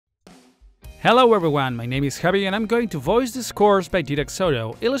Hello everyone, my name is Javi and I'm going to voice this course by Didac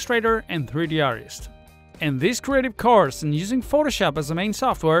Soto, illustrator and 3D artist. In this creative course, and using Photoshop as the main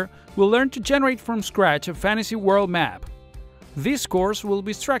software, we'll learn to generate from scratch a fantasy world map. This course will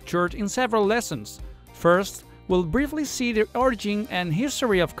be structured in several lessons. First, we'll briefly see the origin and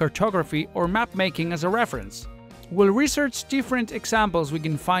history of cartography or map making as a reference. We'll research different examples we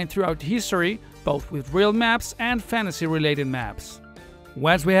can find throughout history, both with real maps and fantasy-related maps.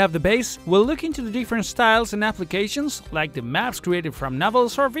 Once we have the base, we'll look into the different styles and applications, like the maps created from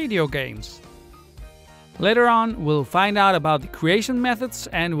novels or video games. Later on, we'll find out about the creation methods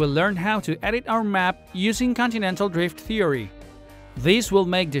and we'll learn how to edit our map using continental drift theory. This will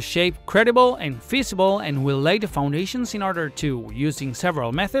make the shape credible and feasible and will lay the foundations in order to, using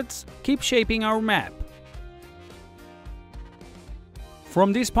several methods, keep shaping our map.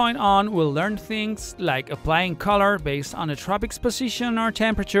 From this point on, we'll learn things like applying color based on the tropic's position or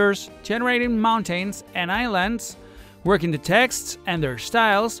temperatures, generating mountains and islands, working the texts and their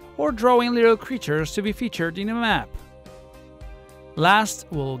styles, or drawing little creatures to be featured in a map. Last,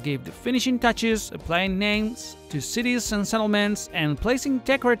 we'll give the finishing touches, applying names to cities and settlements, and placing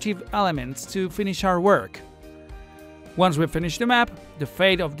decorative elements to finish our work. Once we finish the map, the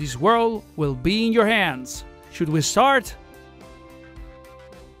fate of this world will be in your hands. Should we start?